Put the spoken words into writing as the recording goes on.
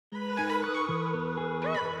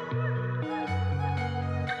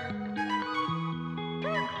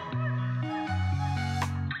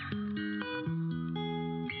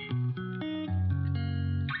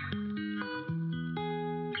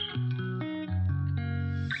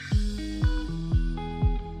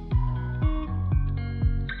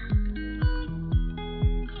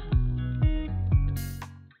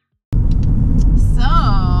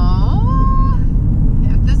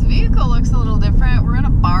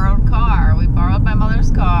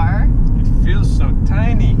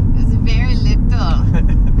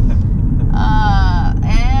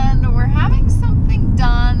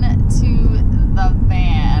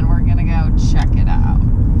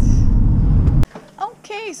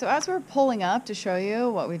Okay, so as we're pulling up to show you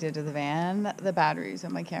what we did to the van, the batteries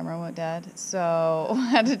on my camera went dead. So I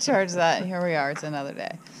had to charge that, and here we are. It's another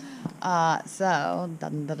day. So,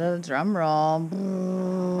 drum roll.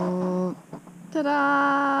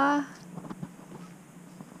 Ta-da!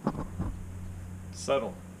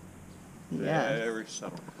 Subtle. Yes. Very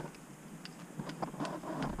subtle.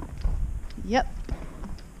 Yep.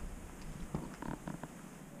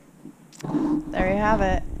 There you have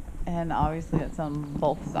it. And obviously it's on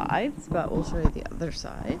both sides, but we'll show you the other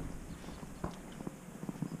side.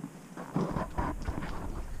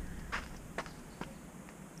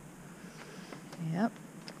 Yep.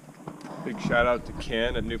 Big shout out to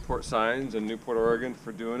Ken at Newport Signs in Newport, Oregon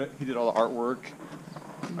for doing it. He did all the artwork.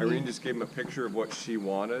 Irene just gave him a picture of what she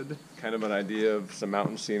wanted, kind of an idea of some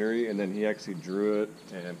mountain scenery, and then he actually drew it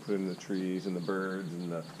and put in the trees and the birds and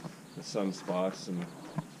the sunspots. And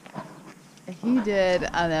he did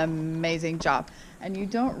an amazing job. And you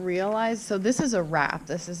don't realize, so this is a wrap.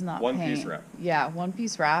 This is not paint. One-piece wrap. Yeah,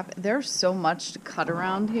 one-piece wrap. There's so much to cut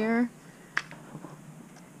around here.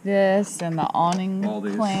 This and the awning all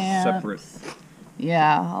these plants. separate.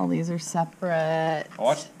 Yeah, all these are separate.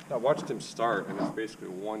 I watched him start, and it's basically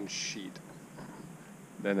one sheet.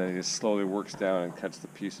 Then he just slowly works down and cuts the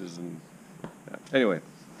pieces. And yeah. Anyway,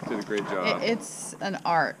 did a great job. It's an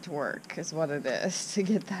artwork is what it is to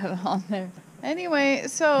get that on there. Anyway,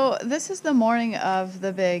 so this is the morning of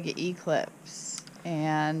the big eclipse.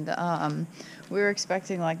 And we were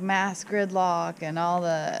expecting like mass gridlock, and all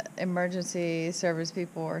the emergency service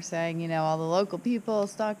people were saying, you know, all the local people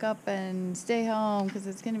stock up and stay home because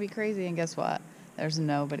it's going to be crazy. And guess what? There's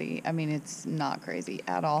nobody. I mean, it's not crazy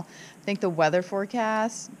at all. I think the weather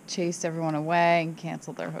forecast chased everyone away and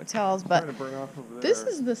canceled their hotels. But this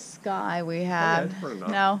is the sky we had.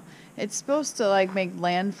 No, it's supposed to like make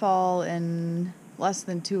landfall in less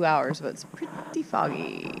than 2 hours, but it's pretty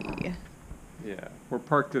foggy. Yeah, we're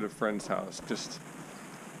parked at a friend's house just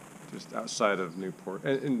outside of Newport.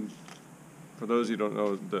 And for those who don't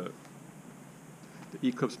know, the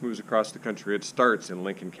eclipse moves across the country. It starts in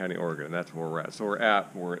Lincoln County, Oregon, and that's where we're at. So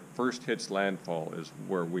where it first hits landfall is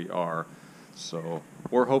where we are. So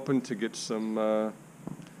we're hoping to get some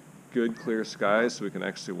good, clear skies so we can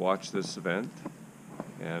actually watch this event.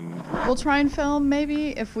 And we'll try and film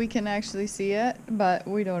maybe if we can actually see it, but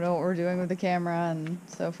we don't know what we're doing with the camera and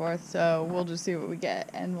so forth. So we'll just see what we get,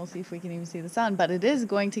 and we'll see if we can even see the sun. But it is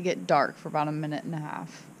going to get dark for about a minute and a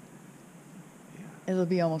half. Yeah. It'll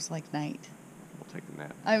be almost like night. Take a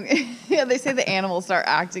nap. Yeah, they say the animals start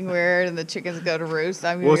acting weird and the chickens go to roost.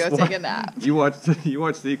 I'm gonna go take a nap. You watch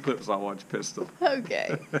the eclipse. I'll watch Pistol.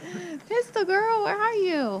 Okay. Pistol girl, where are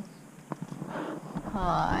you?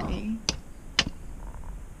 Hi.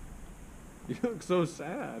 You look so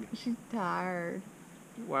sad. She's tired.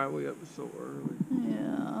 Why are we up so early?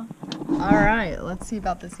 Yeah. All right, let's see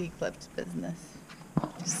about this eclipse business.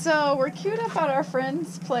 So we're queued up at our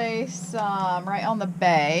friend's place right on the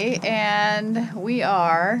bay, and we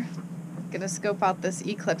are going to scope out this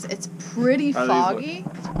eclipse. It's pretty foggy.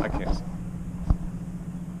 I can't see.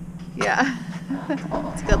 Yeah.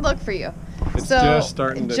 It's a good look for you. It's just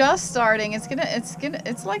starting.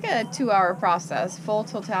 It's like a 2-hour process, full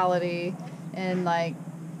totality in like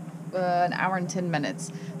an hour and 10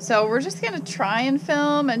 minutes. So we're just going to try and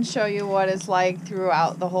film and show you what it's like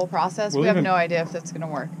throughout the whole process. We have no idea if that's going to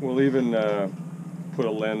work. We'll even put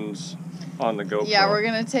a lens on the GoPro. Yeah, we're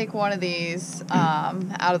going to take one of these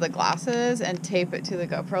out of the glasses and tape it to the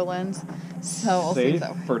GoPro lens. So we'll see if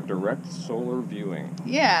that works. For direct solar viewing.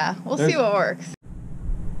 Yeah, we'll see what works.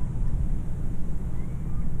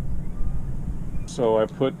 So I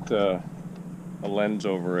put a lens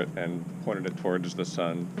over it and pointed it towards the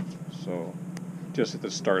sun. So just at the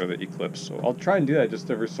start of the eclipse. So I'll try and do that just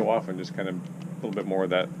every so often, just kind of a little bit more of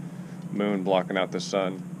that moon blocking out the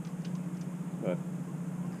sun. But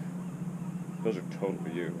those are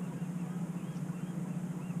totally you.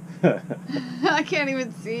 I can't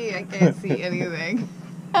even see. I can't see anything.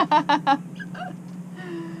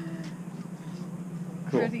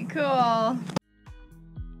 Cool. Pretty cool.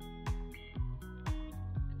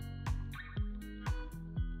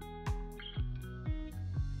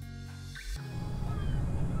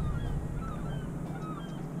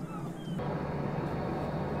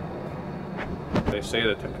 They say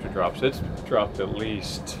the temperature drops. It's dropped at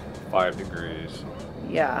least 5 degrees.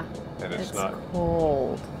 Yeah. And it's not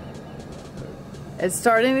cold. It's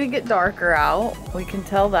starting to get darker out. We can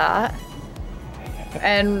tell that.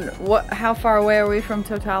 And how far away are we from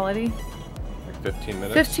totality? Like 15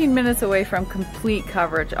 minutes. 15 minutes away from complete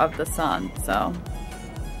coverage of the sun, so.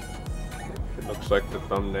 It looks like the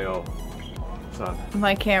thumbnail It's on.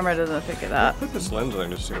 My camera doesn't pick it up. Put this lens on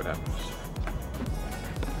and just see what happens.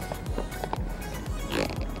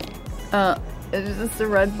 It's just a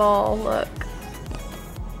red ball, look.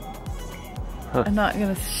 Huh. I'm not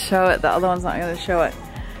gonna show it, the other one's not gonna show it.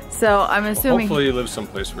 So I'm assuming... Hopefully you live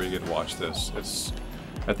someplace where you get to watch this.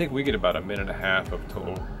 I think we get about a minute and a half of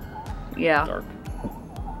total dark.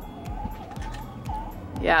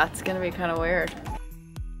 Yeah, it's gonna be kind of weird.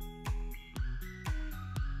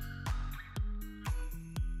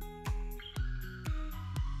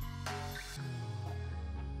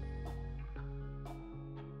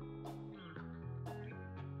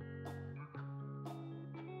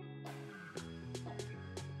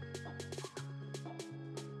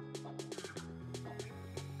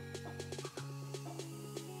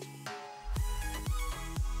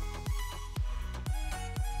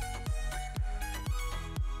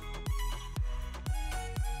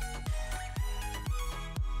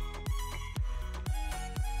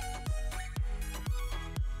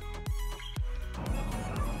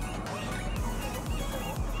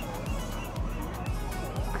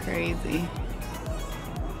 Crazy.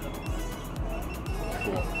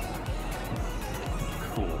 Cool.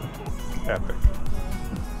 Cool. Epic.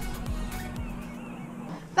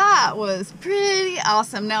 That was pretty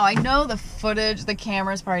awesome. Now I know the footage, the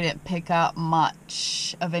cameras probably didn't pick up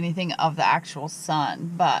much of anything of the actual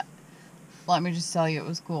sun, but let me just tell you it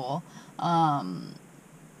was cool. Yeah,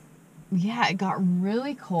 it got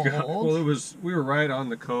really cold. Well, we were right on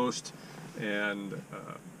the coast, and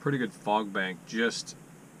pretty good fog bank just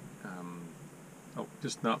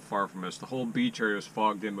not far from us. The whole beach area was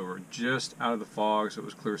fogged in, but we were just out of the fog, so it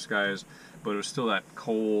was clear skies, but it was still that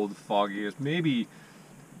cold, foggy. It was maybe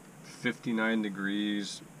 59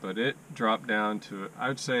 degrees, but it dropped down to, I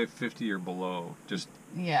would say, 50 or below. Just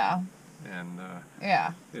yeah. And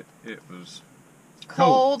yeah. It was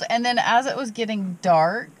cold, and then as it was getting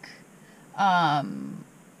dark,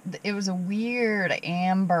 it was a weird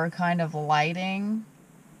amber kind of lighting.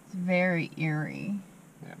 It's very eerie.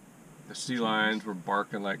 Yeah. The sea lions were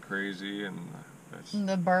barking like crazy, and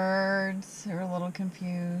the birds were a little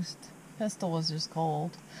confused. Pistol was just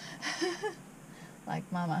cold. Like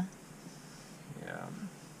mama. Yeah.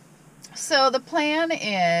 So the plan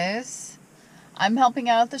is I'm helping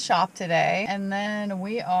out at the shop today, and then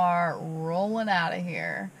we are rolling out of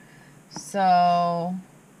here. So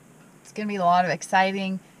it's going to be a lot of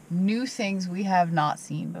exciting new things we have not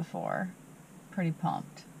seen before. Pretty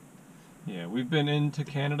pumped. Yeah, we've been into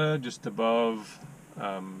Canada, just above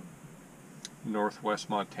northwest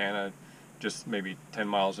Montana, just maybe 10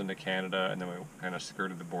 miles into Canada, and then we kind of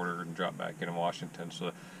skirted the border and dropped back into Washington.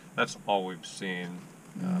 So that's all we've seen.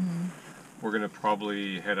 We're going to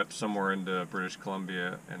probably head up somewhere into British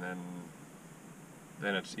Columbia, and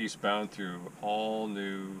then it's eastbound through all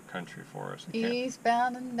new country for us.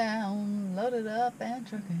 Eastbound and down, loaded up and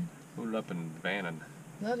trucking. Loaded up and vanning.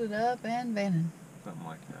 Loaded up and vanning. Something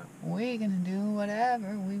like that. We're going to do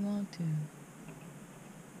whatever we want to.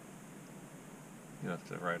 You'll have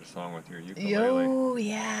to write a song with your ukulele. Oh,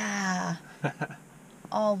 yeah.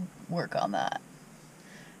 I'll work on that.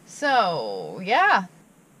 So, yeah.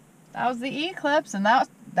 That was the Eclipse, and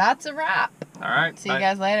that's a wrap. All right. See you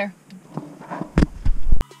guys later.